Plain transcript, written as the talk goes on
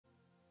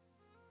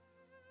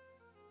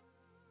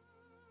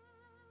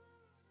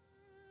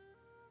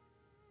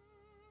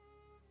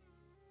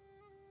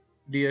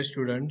Dear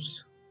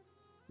students,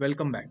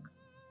 welcome back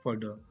for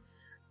the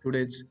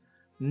today's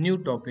new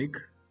topic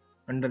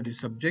under the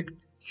subject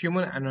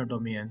human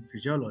anatomy and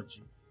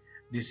physiology.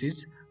 This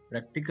is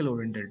practical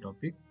oriented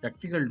topic,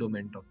 practical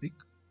domain topic.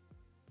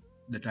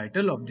 The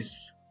title of this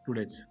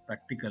today's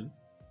practical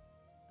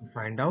to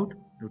find out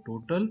the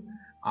total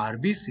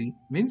RBC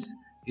means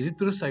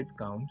erythrocyte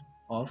count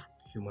of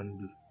human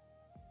blood.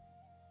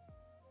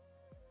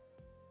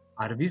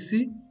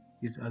 RBC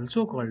is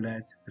also called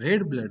as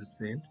red blood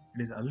cell.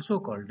 It is also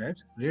called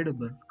as red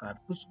blood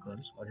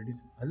corpuscles, or it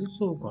is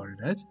also called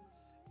as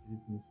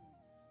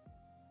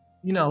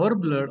in our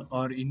blood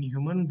or in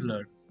human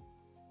blood.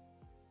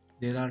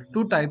 There are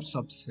two types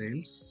of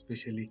cells,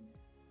 especially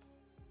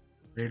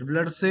red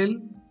blood cell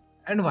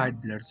and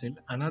white blood cell.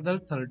 Another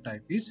third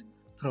type is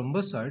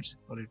thrombocytes,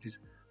 or it is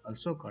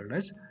also called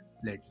as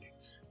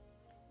platelets.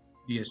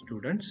 Dear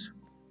students,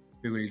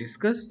 we will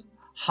discuss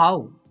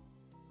how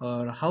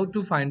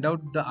to find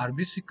out the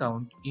RBC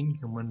count in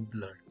human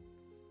blood.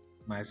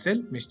 Myself,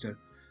 Mr.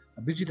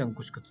 Abhijit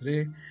Ankush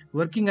Katre,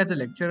 working as a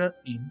lecturer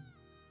in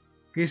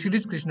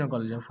KCD's Krishna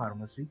College of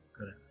Pharmacy,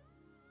 Kerala.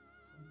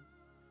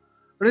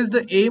 What is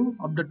the aim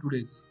of the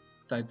today's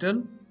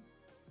title?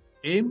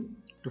 Aim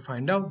to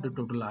find out the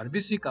total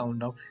RBC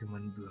count of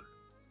human blood.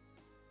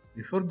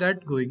 Before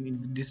that, going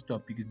into this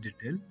topic in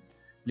detail,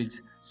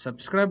 please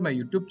subscribe my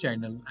YouTube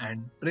channel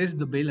and press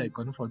the bell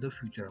icon for the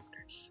future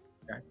updates.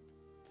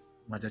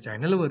 माझ्या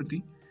चॅनलवरती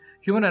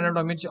human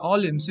अॅनाटॉमीचे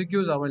all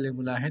MCQs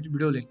available आहेत,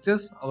 video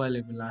lectures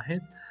available आहेत,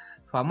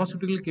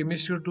 pharmaceutical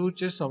chemistry 2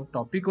 चे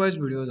topic wise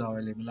videos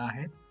available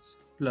आहेत,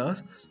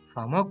 plus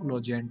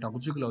pharmacology and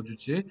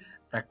टॉक्सिकोलॉजीचे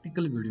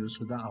practical video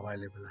सुद्धा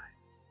available आहेत.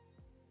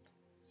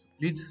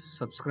 Please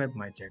subscribe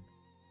my channel.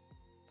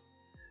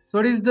 So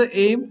what is the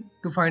aim?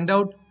 To find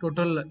out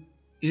total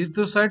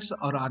erythrocytes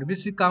or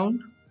RBC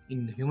count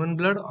in human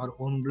blood or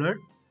own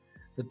blood.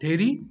 The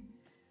theory,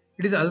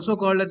 it is also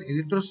called as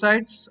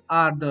erythrocytes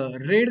are the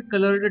red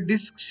colored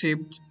disc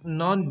shaped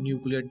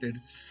non-nucleated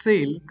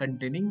cell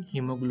containing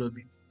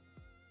hemoglobin.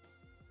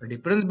 The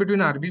difference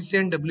between RBC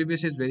and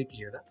WBC is very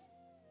clear.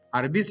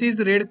 RBC is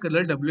red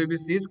color,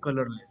 WBC is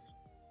colorless.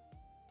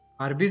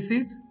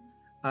 RBCs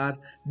are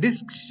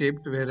disc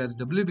shaped whereas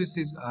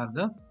WBCs are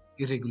the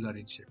irregular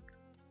in shape.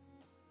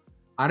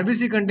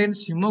 RBC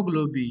contains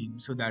hemoglobin,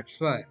 so that's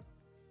why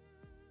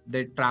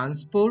they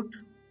transport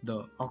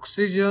the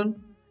oxygen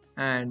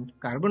and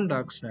carbon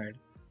dioxide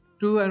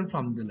to and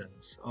from the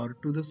lungs or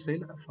to the cell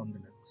from the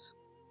lungs.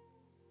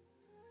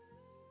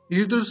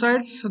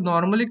 Erythrocytes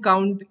normally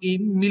count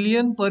in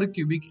million per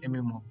cubic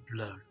mm of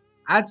blood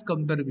as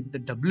compared with the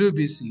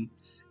WBC,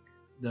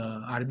 the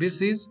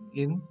RBCs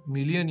in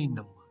million in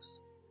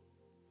numbers.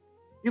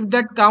 If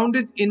that count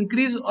is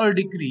increase or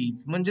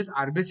decrease, म्हणजेच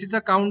RBCचा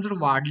count जर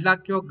वाढला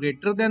किंवा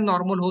greater than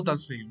normal होत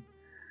असेल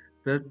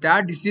तर त्या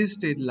disease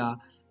स्टेजला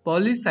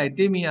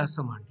पॉलिसायथेमिया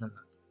असं म्हटलं जातं.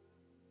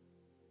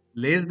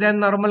 लेस दॅन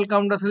नॉर्मल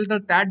काउंट असेल तर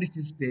त्या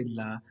डिसीज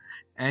स्टेजला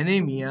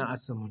ॲनेमिया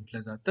असं म्हटलं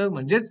जातं.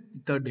 म्हणजेच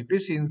तिथं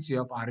डेफिशियन्सी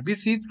ऑफ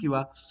RBCs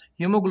किंवा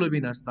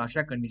हिमोग्लोबिन असतं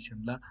अशा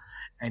कंडिशनला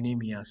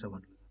ॲनेमिया असं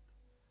म्हटलं जातं.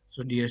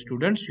 So dear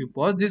students, you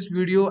pause this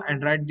video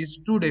and write these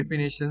two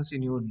definitions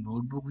in your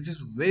notebook, which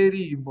is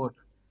very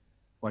important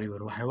for your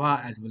Viva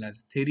as well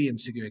as theory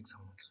MCQ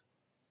exams.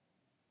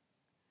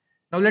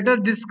 Now let us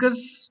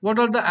discuss what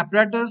are the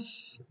apparatus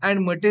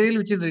and material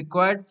which is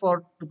required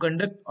to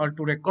conduct or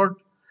to record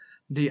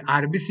the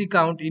RBC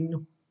count in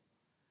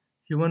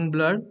human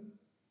blood.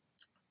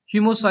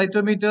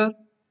 Hemocytometer,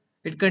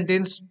 it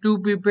contains two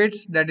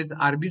pipettes, that is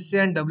RBC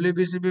and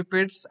WBC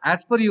pipettes.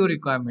 As per your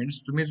requirements,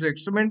 तुम्ही जो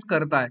experiment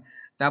करताय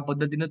त्या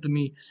पद्धतीने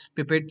तुम्ही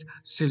pipette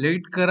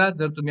select करा.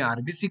 जर तुम्ही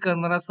RBC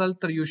करणार असाल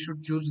तर you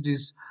should choose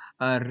this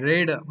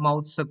red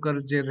mouth सकर.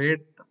 जे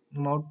रेड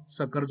माउथ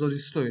सकर जो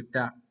दिसतोय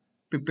त्या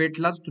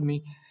पिपेटलाच तुम्ही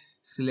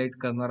सिलेक्ट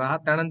करणार आहात.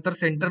 त्यानंतर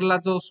सेंटरला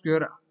जो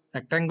स्क्वेअर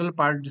रेक्टँगल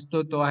पार्ट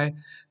दिसतोय तो आहे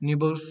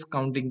निबल्स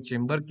काउंटिंग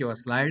चेंबर किंवा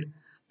स्लाइड.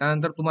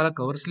 त्यानंतर तुम्हाला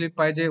कव्हर स्लिप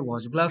पाहिजे,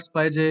 वॉच ग्लास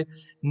पाहिजे,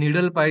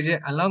 निडल पाहिजे,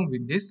 along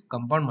with this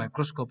compound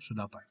microscope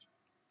सुद्धा पाहिजे.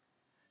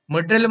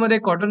 मटेरियल मध्ये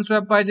कॉटन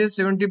स्वॅब पाहिजे,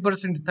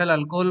 70% इथाइल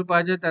अल्कोहोल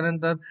पाहिजे.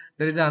 त्यानंतर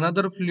देयर इज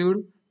अनदर फ्लुइड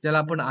ज्याला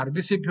आपण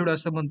RBC फ्लुइड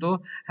असं म्हणतो,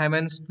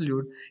 हॅमॅन्स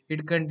fluid.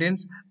 It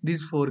contains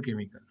these 4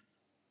 chemicals: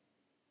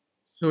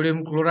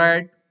 sodium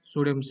chloride,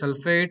 sodium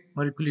sulfate,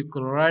 mercury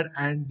chloride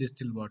and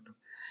distilled water.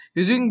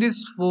 Using these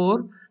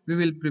 4 we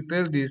will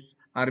prepare this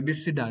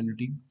RBC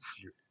diluting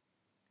fluid.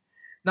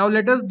 Now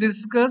let us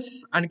discuss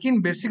आणखीन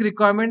basic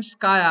requirements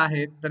काय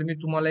आहेत. तर मी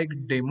तुम्हाला एक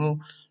demo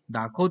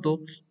दाखवतो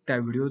त्या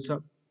व्हिडिओचा.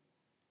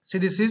 See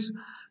this is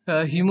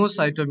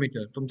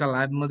हिमोसायटोमीटर. तुमच्या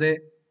लॅबमध्ये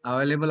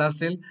अवेलेबल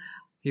असेल.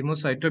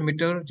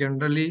 हिमोसायटोमीटर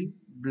जनरली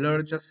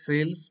ब्लडच्या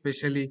सेल्स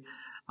स्पेशली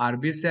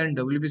RBC आणि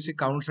WBC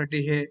काउंटसाठी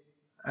हे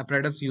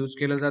ॲपॅरेटस यूज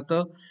केलं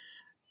जातं.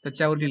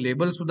 त्याच्यावरती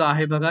लेबल सुद्धा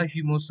आहे बघा,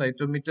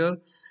 हिमोसायटोमीटर.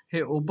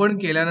 हे ओपन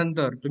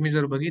केल्यानंतर तुम्ही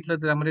जर बघितलं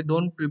तर त्यामध्ये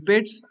 2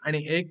 पिपेट्स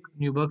आणि एक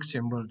न्यूबर्ग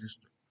चेंबर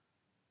दिसतो.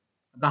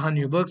 आता हा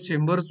न्यूबर्ग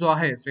चेंबर जो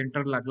आहे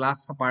सेंटरला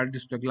ग्लासचा पार्ट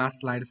दिसतोय, ग्लास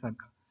स्लाइड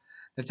सारखा,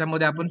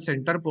 त्याच्यामध्ये आपण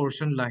सेंटर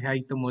पोर्शनला ह्या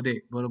इथं मध्ये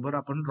बरोबर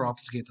आपण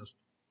ड्रॉप्स घेत असतो.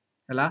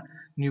 त्याला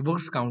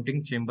न्यूबर्ग्स काउंटिंग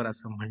चेंबर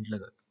असं म्हटलं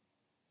जातं.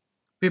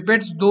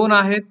 पिपेट्स दोन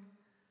आहेत.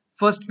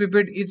 First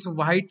pipette is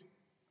white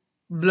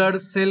blood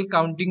sale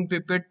counting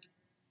pipette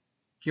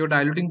किंवा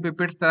डायल्युटिंग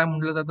पिपेट त्याला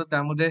म्हटलं जातं.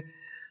 त्यामध्ये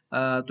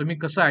तुम्ही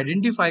कसं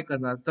आयडेंटिफाय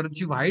करणार, तर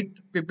जी व्हाईट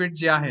पिपेट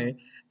जी आहे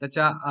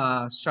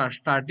त्याच्या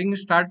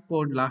स्टार्ट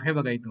पोर्टला हे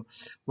बघा इथं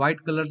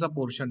व्हाईट कलरचा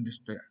पोर्शन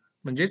दिसतोय,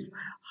 म्हणजेच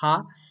हा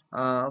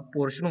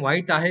पोर्शन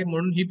व्हाईट आहे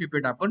म्हणून ही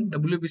पिपेट आपण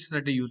WBC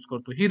साठी यूज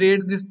करतो. ही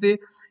रेड दिसते,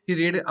 ही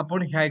रेड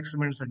आपण ह्या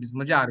एक्सपेरिमेंटसाठी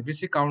म्हणजे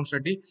RBC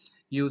काउंटसाठी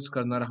यूज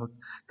करणार आहोत.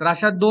 तर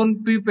अशा दोन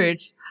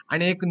पिपेट्स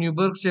आणि एक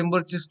न्यूबर्ग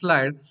चेंबरची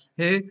स्लाइड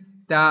हे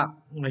त्या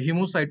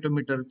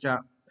हिमोसायटोमीटरच्या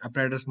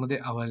apparatus मध्ये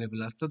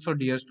अवेलेबल असतं. सो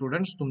डिअर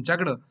स्टुडंट्स,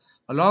 तुमच्याकडं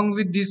अलॉंग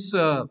विथ दिस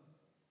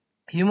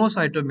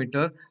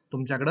हिमोसायटोमीटर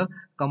तुमच्याकडं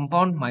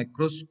कंपाऊंड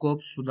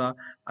मायक्रोस्कोप सुद्धा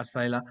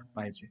असायला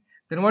पाहिजे.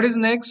 Then what is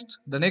next?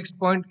 The next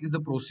point is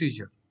the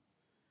procedure.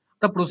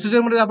 तर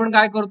प्रोसिजर मध्ये आपण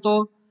काय करतो?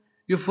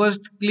 You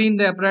first clean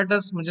the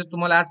apparatus, म्हणजे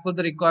तुम्हाला ऍज पर द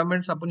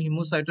रिक्वायरमेंट्स आपण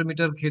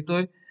हिमोसायटोमीटर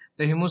घेतोय,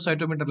 त्या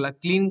हिमोसायटोमीटरला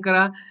क्लीन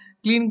करा.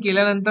 क्लीन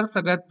केल्यानंतर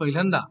सगळ्यात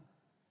पहिल्यांदा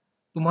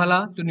तुम्हाला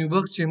तो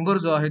न्यूबर्ग चेंबर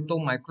जो आहे तो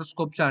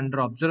मायक्रोस्कोपच्या अंडर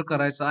ऑब्झर्व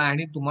करायचा आहे.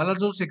 आणि तुम्हाला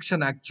जो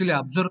सेक्शन ऍक्च्युली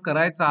ऑब्झर्व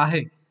करायचा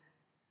आहे,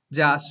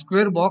 ज्या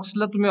स्क्वेअर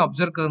बॉक्सला तुम्ही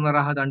ऑब्झर्व करणार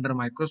आहात अंडर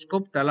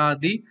मायक्रोस्कोप, त्याला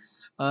आधी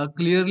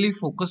क्लिअरली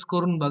फोकस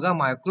करून बघा.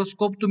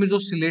 मायक्रोस्कोप तुम्ही जो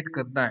सिलेक्ट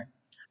करताय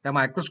त्या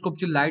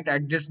मायक्रोस्कोपची light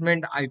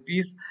adjustment,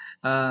 eyepiece,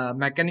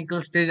 mechanical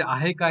stage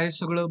आहे का, हे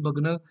सगळं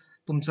बघणं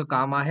तुमचं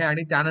काम आहे.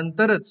 आणि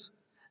त्यानंतरच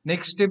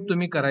नेक्स्ट स्टेप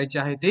तुम्ही करायची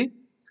आहे ते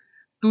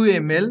 2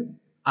 ml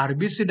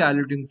RBC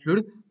डायल्युटिंग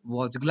fluid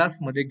watch glass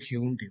मध्ये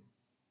घेऊन ठेव.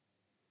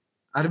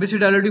 RBC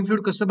डायल्युटिंग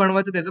फ्लुइड कसं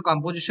बनवायचं त्याचं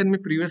कॉम्पोजिशन मी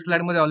प्रिव्हियस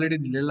स्लाइड मध्ये ऑलरेडी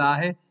दिलेलं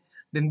आहे.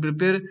 देन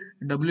प्रिपेअर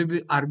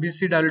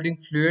RBC डायल्युटिंग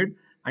फ्लुइड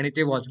आणि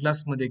ते वॉच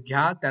ग्लास मध्ये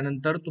घ्या.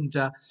 त्यानंतर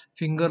तुमच्या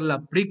फिंगरला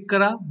प्रिक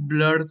करा.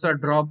 ब्लडचा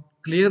ड्रॉप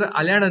क्लिअर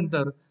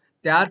आल्यानंतर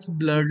त्याच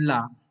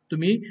ब्लडला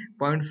तुम्ही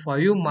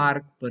 0.5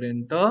 मार्क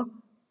पर्यंत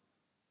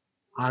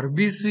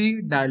RBC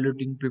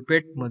डायल्युटिंग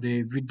पिपेट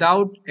मध्ये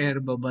विदाउट एअर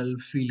बबल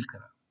फिल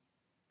करा.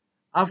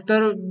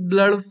 After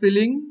blood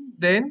feeling,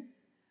 then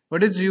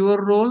what is your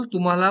role?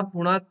 तुम्हाला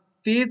पुन्हा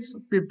तेच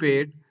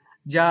पिपेट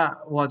ज्या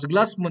वॉच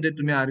ग्लास मध्ये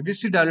तुम्ही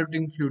RBC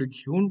डायल्युटिंग फ्लुइड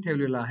घेऊन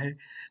ठेवलेला आहे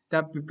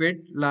त्या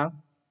पिपेटला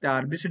त्या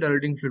RBC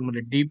डायल्युटिंग फ्लुइड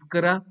मध्ये डीप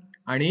करा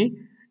आणि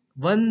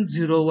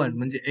 101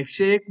 म्हणजे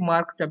 101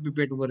 मार्क त्या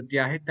पिपेट वरती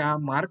आहे त्या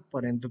मार्क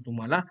पर्यंत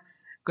तुम्हाला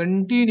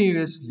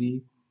कंटिन्युअसली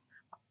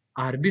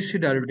RBC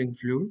डायल्युटिंग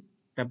फ्लुइड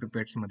त्या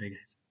पिपेट्स मध्ये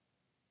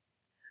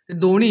घ्यायचं.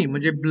 दोन्ही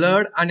म्हणजे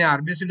ब्लड आणि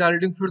RBC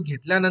डायल्युटिंग फ्लुइड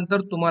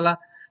घेतल्यानंतर तुम्हाला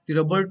ती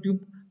रबर ट्यूब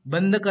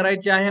बंद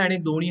करायची आहे आणि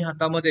दोन्ही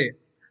हातामध्ये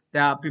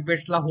त्या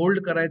पिपेट्सला होल्ड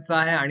करायचं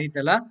आहे आणि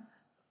त्याला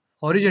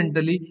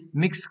हॉरिझॉन्टली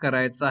मिक्स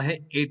करायचं आहे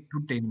 8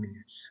 to 10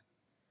 मिनिट्स.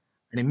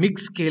 आणि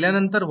मिक्स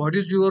केल्यानंतर व्हॉट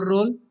इज युअर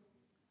रोल?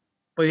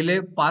 पहिले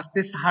 5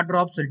 ते 6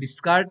 ड्रॉप्स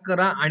डिस्कार्ड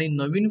करा आणि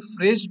नवीन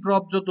फ्रेश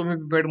ड्रॉप जो तुम्ही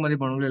पिपेटमध्ये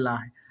बनवलेला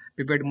आहे,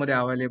 पिपेटमध्ये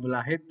अवेलेबल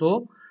आहे,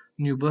 तो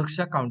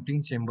न्यूबर्गच्या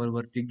काउंटिंग चेंबर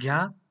वरती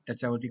घ्या.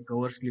 त्याच्यावरती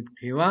कव्हर स्लिप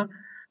ठेवा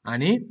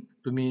आणि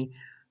तुम्ही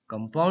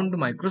कंपाऊंड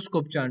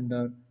मायक्रोस्कोपच्या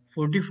अंडर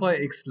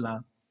 45x ला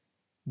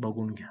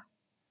बघून घ्या.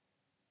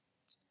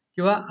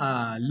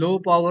 किंवा लो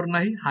पॉवर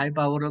नाही, हाय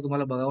पॉवरला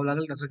तुम्हाला बघावं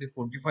लागेल. त्यासाठी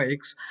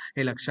 45x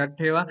हे लक्षात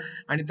ठेवा.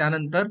 आणि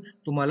त्यानंतर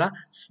तुम्हाला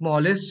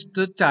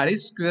स्मॉलेस्ट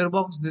 40 स्क्वेअर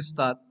बॉक्स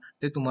दिसतात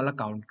ते तुम्हाला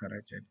काउंट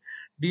करायचे आहेत.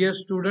 Dear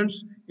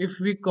students, if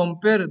we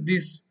compare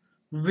this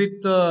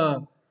with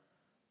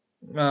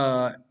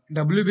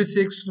WBC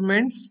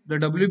experiments,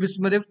 the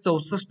WBC मध्ये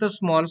 64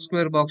 स्मॉल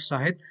स्क्वेअर बॉक्स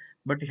आहेत,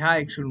 बट ह्या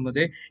एक्सपेरिमेंट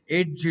मध्ये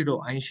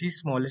 80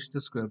 स्मॉलेस्ट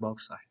स्क्वेअर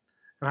बॉक्स आहेत.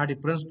 तर हा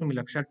डिफरन्स तुम्ही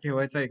लक्षात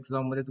ठेवायचा,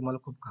 एक्झाम मध्ये तुम्हाला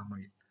खूप काम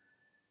येईल.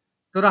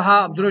 तर हा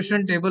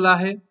ऑब्झर्वेशन टेबल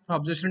आहे.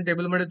 ऑब्झर्वेशन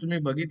टेबल मध्ये तुम्ही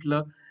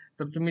बघितलं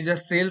तर तुम्ही ज्या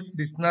सेल्स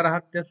दिसणार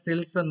आहात त्या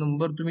सेल्सचा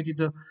नंबर तुम्ही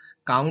तिथं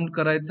काउंट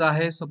करायचा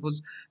आहे. सपोज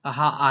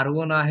हा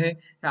R1 आहे,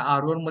 त्या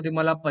R1 मध्ये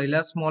मला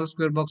पहिल्या स्मॉल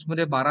स्क्वेअर बॉक्स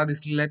मध्ये 12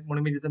 दिसलेले आहेत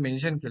म्हणून मी तिथं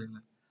मेन्शन केलेलं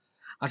आहे.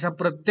 अशा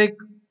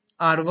प्रत्येक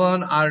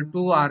R1,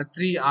 R2,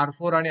 R3,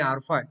 R4 आणि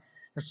R5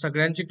 या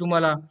सगळ्यांची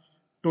तुम्हाला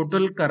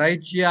टोटल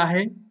करायची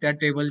आहे त्या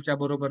टेबलच्या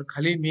बरोबर.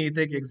 खाली मी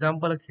इथे एक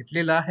एक्झाम्पल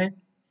घेतलेलं आहे.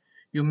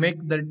 You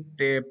make the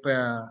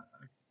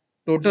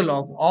total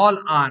of all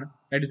R,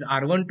 that is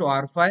R1 to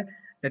R5.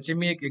 त्याचे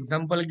मी एक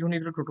एक्झाम्पल घेऊन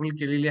इथे टोटल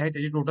केलेली आहे.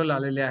 त्याची टोटल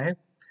आलेली आहे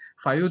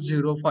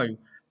 505.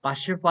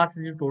 505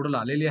 जी टोटल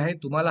आलेली आहे.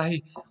 तुम्हाला ही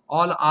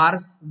ऑल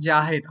आर्स जे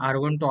आहेत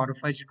R1 to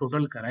R5 ची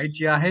टोटल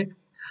करायची आहे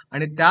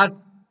आणि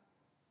त्याच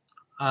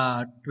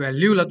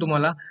व्हॅल्यूला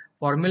तुम्हाला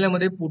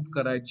फॉर्म्युल्यामध्ये पुट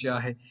करायची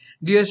आहे.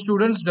 डिअर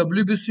स्टुडंट्स,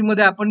 WBC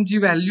मध्ये आपण जी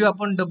व्हॅल्यू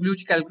आपण W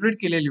ची कॅल्क्युलेट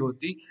केलेली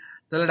होती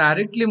त्याला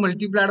डायरेक्टली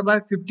मल्टिप्लाइड बाय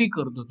 50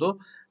 करत होतो,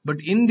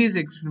 बट इन दिस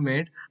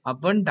एक्सपेरिमेंट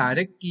आपण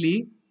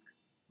डायरेक्टली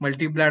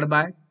मल्टिप्लाइड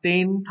बाय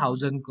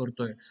 10,000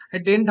 करतोय. हे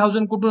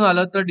 10,000 कुठून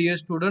आलं? तर डिअर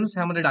स्टुडंट्स,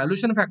 ह्यामध्ये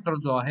डायल्युशन फॅक्टर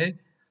जो आहे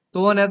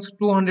तो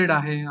 1:200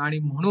 आहे आणि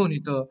म्हणून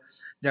इथं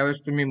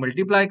ज्यावेळेस तुम्ही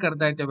मल्टिप्लाय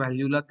करताय त्या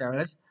व्हॅल्यूला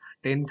त्यावेळेस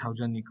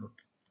 10,000 नी करतो.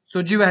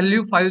 सो जी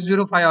व्हॅल्यू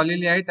 505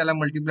 आलेली आहे त्याला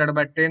multiplied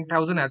by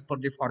 10,000 as per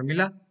the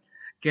formula.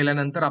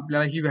 केल्यानंतर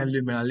आपल्याला ही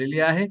व्हॅल्यू मिळालेली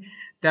आहे.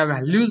 त्या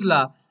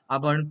व्हॅल्यूजला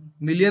आपण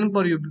मिलियन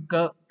पर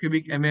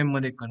क्युबिक एम एम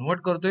मध्ये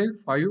कन्वर्ट करतोय.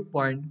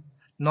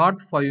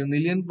 5.05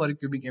 मिलियन पर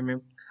क्युबिक एम एम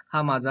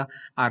हा माझा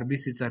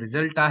आरबीसीचा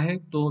रिझल्ट आहे.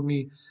 तो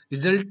मी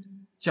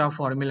रिझल्टच्या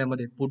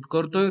फॉर्म्युल्यामध्ये पुट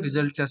करतोय,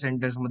 रिझल्टच्या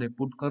सेंटेन्समध्ये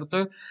पुट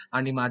करतोय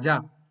आणि माझ्या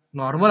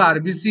नॉर्मल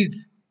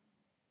आरबीसीज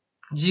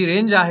जी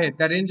रेंज आहे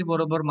त्या रेंज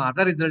बरोबर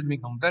माझा रिझल्ट मी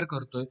कम्पेअर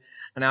करतोय.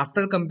 आणि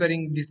after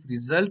comparing this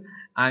result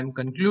I am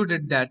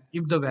concluded that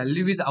if the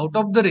value is out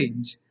of the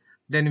range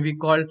then we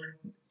call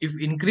if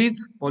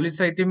increase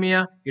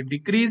पॉलिसायथेमिया, if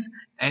decrease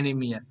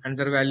anaemia. आणि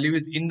जर value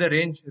is in the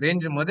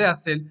range मध्ये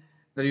असेल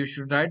तर you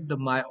should write the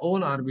my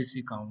on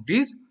RBC count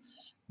is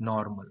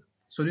normal.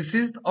 So this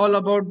is all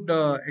about the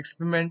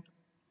experiment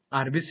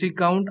RBC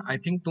count. I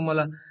think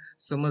तुम्हाला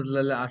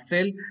समजलेलं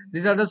असेल.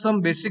 दिस R the some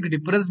basic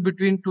difference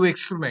between two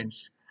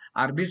experiments.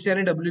 RBC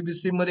आणि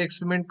WBC मध्ये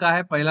experiment काय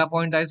आहे? पहिला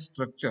point आहे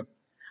structure.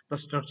 तर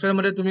स्ट्रक्चर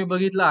मध्ये तुम्ही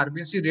बघितलं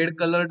आरबीसी रेड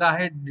कलर्ड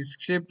आहे,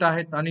 डिस्क शेप्ड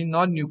आहेत आणि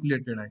नॉन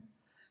न्यूक्लिएटेड आहे.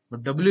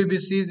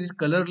 WBC is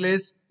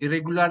colourless,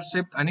 irregular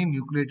shaped आणि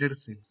न्यूक्लिएटेड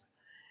सेल्स.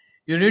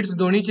 युनिट्स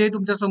दोन्हीचे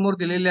तुमच्या समोर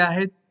दिलेले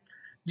आहेत.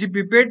 जी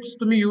पिपेट्स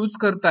तुम्ही यूज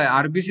करताय,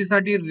 आरबीसी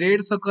साठी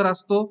रेड सकर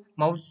असतो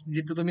माउस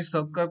जिथे तुम्ही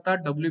सक करता,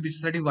 डब्ल्यूबीसी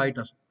साठी व्हाईट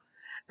असतो.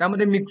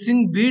 त्यामध्ये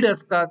मिक्सिंग बीड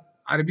असतात.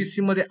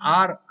 आरबीसी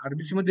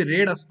मध्ये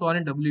रेड असतो आणि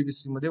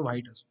डब्ल्यूबीसी मध्ये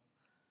व्हाईट असतो.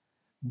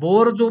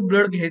 बोर जो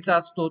ब्लड घ्यायचा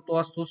असतो तो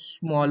असतो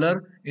स्मॉलर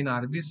इन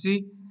आरबीसी,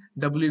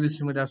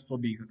 डब्ल्यूबीसी मध्ये असतो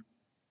बिगर.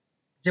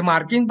 जे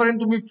मार्किंग पर्यंत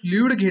तुम्ही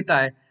फ्लुइड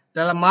घेताय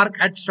त्याला मार्क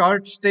ऍट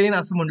शॉर्ट स्टेन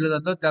असं म्हटलं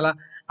जातं. त्याला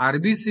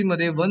आरबीसी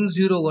मध्ये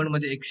 101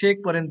 म्हणजे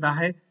 101 पर्यंत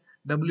आहे,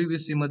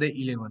 डब्ल्यूबीसी मध्ये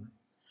 11.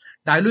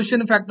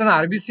 डायल्युशन फॅक्टर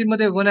आरबीसी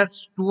मध्ये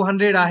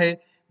 1:200 आहे,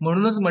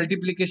 म्हणूनच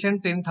मल्टिप्लिकेशन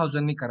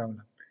 10,000 नी करावं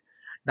लागतं.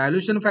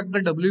 डायल्युशन फॅक्टर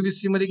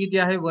डब्ल्यूबीसी मध्ये किती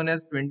आहे?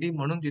 1:20,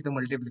 म्हणून तिथे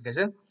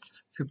मल्टिप्लिकेशन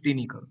 50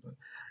 नी करतोय.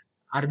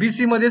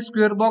 आरबीसी मध्ये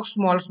स्क्वेअर बॉक्स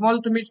स्मॉल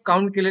तुम्ही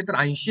काउंट केले तर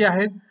 80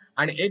 आहेत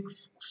आणि एक्स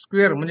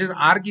स्क्वेअर म्हणजे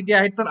आर किती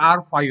आहेत तर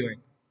R5 आहे.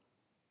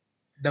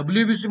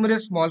 डब्ल्यूबीसी मध्ये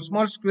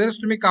स्मॉल स्क्वेअर्स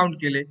तुम्ही काउंट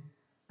केले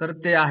तर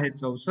ते आहेत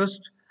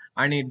 64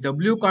 आणि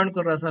डब्ल्यू काउंट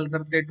करत असाल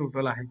तर ते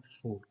टोटल आहेत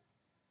 4.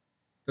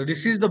 So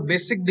this is the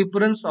basic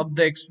difference of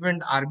the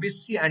experiment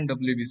RBC and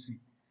WBC.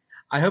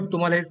 I hope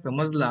तुम्हाला हे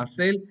समजलं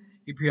असेल.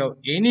 If you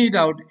have any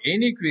doubt,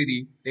 any query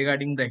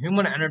regarding the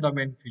human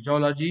anatomy and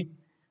physiology,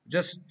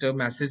 just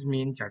message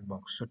me in chat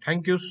box. So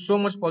thank you so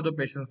much for the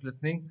patience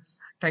listening.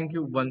 Thank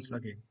you once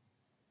again.